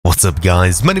What's up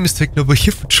guys, my name is Technobo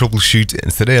here for Troubleshoot,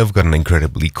 and today I've got an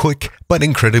incredibly quick but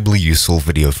incredibly useful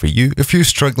video for you if you're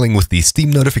struggling with the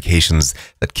Steam notifications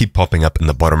that keep popping up in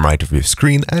the bottom right of your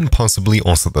screen and possibly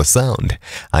also the sound.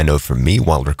 I know for me,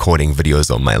 while recording videos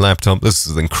on my laptop, this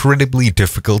is incredibly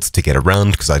difficult to get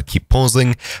around because I'd keep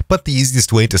pausing, but the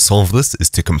easiest way to solve this is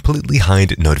to completely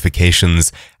hide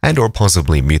notifications and or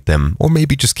possibly mute them, or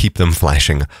maybe just keep them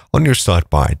flashing on your start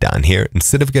bar down here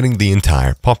instead of getting the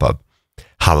entire pop-up.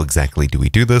 How exactly do we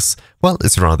do this? Well,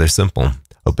 it's rather simple.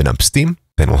 Open up Steam,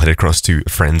 then we'll head across to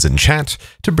Friends and Chat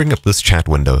to bring up this chat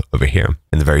window over here.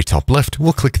 In the very top left,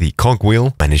 we'll click the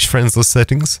cogwheel, Manage Friends List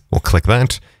Settings. We'll click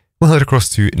that. We'll head across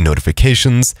to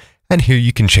Notifications, and here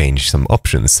you can change some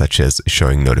options such as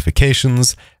showing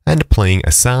notifications and playing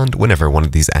a sound whenever one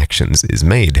of these actions is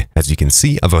made. As you can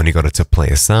see, I've only got it to play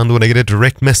a sound when I get a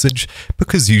direct message,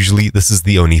 because usually this is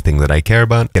the only thing that I care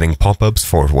about. Getting pop-ups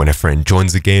for when a friend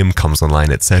joins a game, comes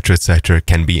online, etc.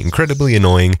 can be incredibly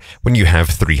annoying when you have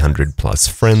 300 plus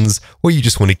friends, or you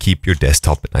just want to keep your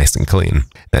desktop nice and clean.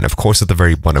 Then of course at the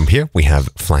very bottom here, we have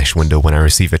flash window when I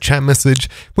receive a chat message,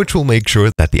 which will make sure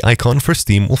that the icon for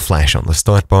Steam will flash on the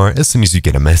start bar as soon as you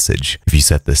get a message. If you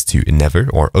set this to never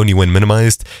or only when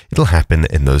minimized, it'll happen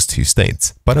in those two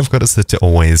states, but I've got it set to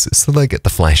always so that I get the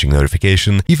flashing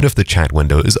notification even if the chat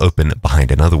window is open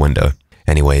behind another window.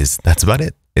 Anyways, that's about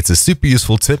it. It's a super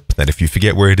useful tip that if you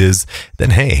forget where it is,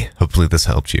 then hey, hopefully this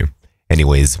helped you.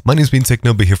 Anyways, my name's been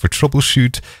Technobo here for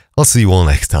Troubleshoot. I'll see you all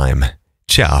next time.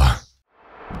 Ciao.